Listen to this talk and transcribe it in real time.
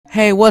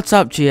Hey, what's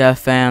up, GF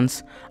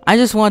fans? I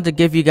just wanted to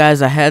give you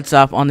guys a heads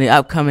up on the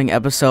upcoming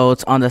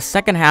episodes on the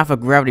second half of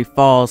Gravity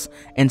Falls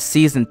in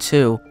Season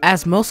 2.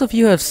 As most of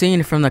you have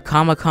seen from the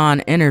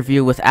Comic-Con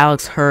interview with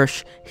Alex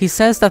Hirsch, he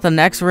says that the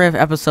next array of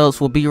episodes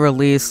will be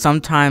released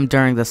sometime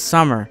during the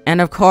summer.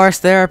 And of course,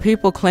 there are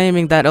people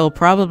claiming that it'll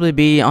probably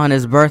be on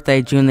his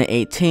birthday, June the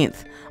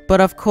 18th.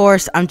 But of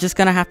course, I'm just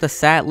gonna have to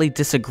sadly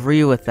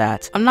disagree with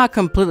that. I'm not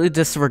completely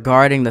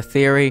disregarding the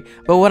theory,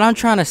 but what I'm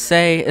trying to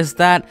say is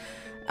that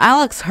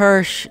Alex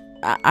Hirsch,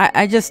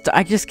 I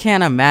just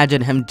can't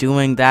imagine him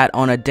doing that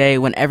on a day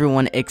when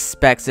everyone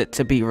expects it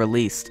to be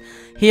released.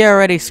 He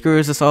already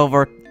screws us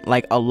over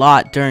like a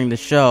lot during the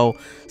show,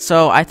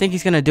 so I think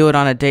he's gonna do it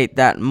on a date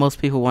that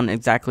most people wouldn't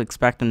exactly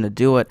expect him to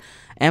do it.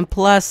 And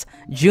plus,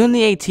 June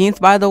the 18th,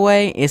 by the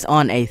way, is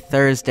on a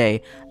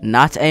Thursday,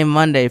 not a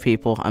Monday,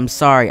 people. I'm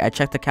sorry, I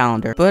checked the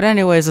calendar. But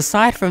anyways,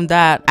 aside from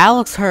that,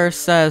 Alex Hirsch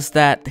says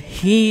that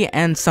he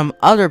and some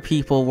other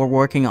people were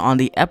working on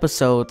the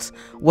episodes.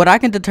 What I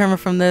can determine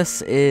from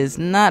this is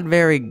not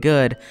very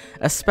good,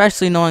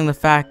 especially knowing the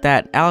fact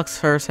that Alex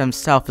Hirsch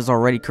himself is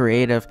already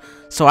creative,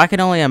 so I can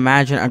only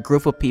imagine a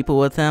group of people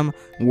with him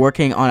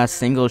working on a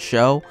single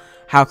show.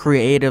 How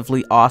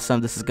creatively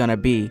awesome this is gonna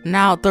be.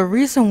 Now, the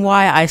reason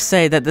why I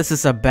say that this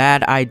is a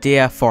bad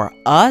idea for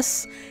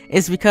us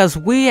is because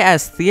we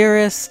as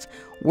theorists,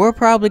 we're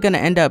probably gonna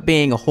end up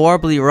being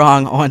horribly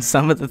wrong on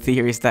some of the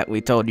theories that we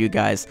told you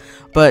guys.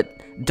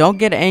 But don't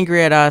get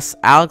angry at us.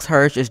 Alex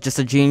Hirsch is just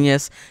a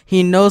genius.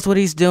 He knows what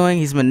he's doing.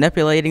 He's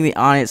manipulating the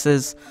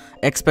audience's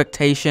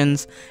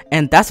expectations,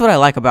 and that's what I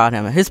like about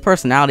him. His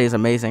personality is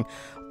amazing.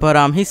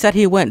 But he said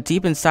he went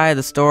deep inside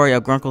the story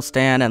of Grunkle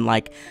Stan and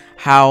like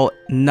how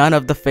none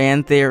of the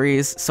fan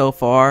theories so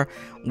far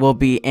will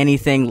be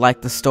anything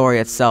like the story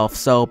itself.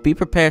 So be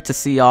prepared to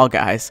see y'all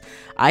guys.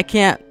 I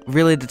can't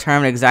really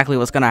determine exactly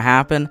what's gonna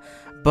happen,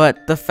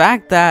 but the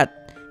fact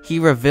that he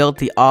revealed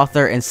the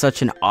author in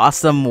such an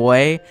awesome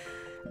way,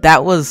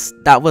 that was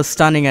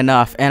stunning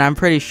enough, and I'm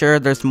pretty sure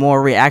there's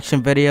more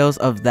reaction videos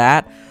of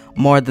that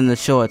more than the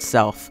show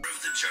itself.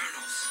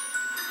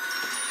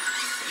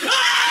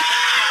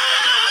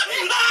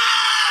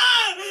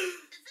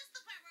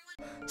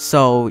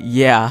 So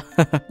yeah,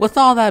 with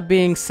all that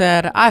being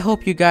said, I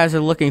hope you guys are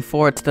looking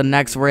forward to the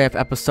next array of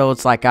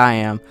episodes like I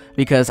am,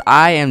 because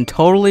I am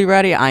totally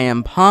ready, I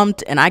am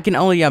pumped, and I can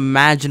only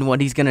imagine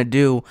what he's gonna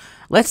do.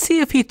 Let's see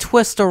if he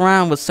twists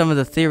around with some of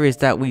the theories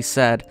that we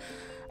said.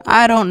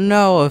 I don't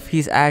know if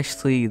he's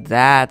actually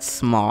that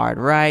smart,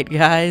 right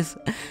guys?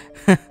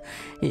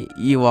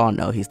 You all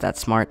know he's that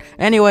smart.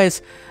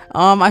 Anyways,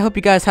 I hope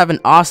you guys have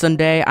an awesome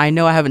day. I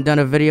know I haven't done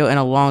a video in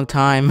a long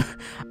time.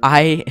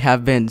 I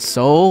have been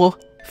so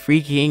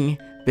freaking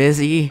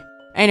busy.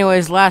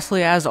 Anyways,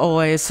 lastly, as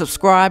always,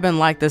 subscribe and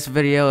like this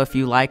video if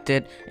you liked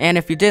it. And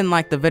if you didn't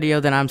like the video,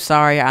 then I'm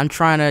sorry. I'm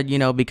trying to, you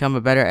know, become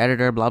a better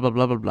editor, blah, blah,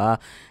 blah, blah, blah.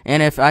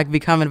 And if I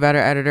become a better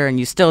editor and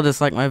you still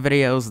dislike my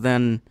videos,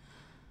 then,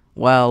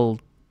 well,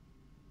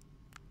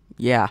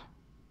 yeah.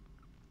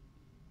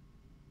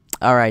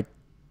 Alright.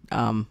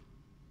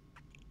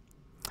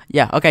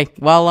 Yeah, okay.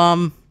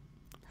 Well,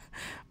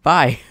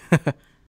 bye.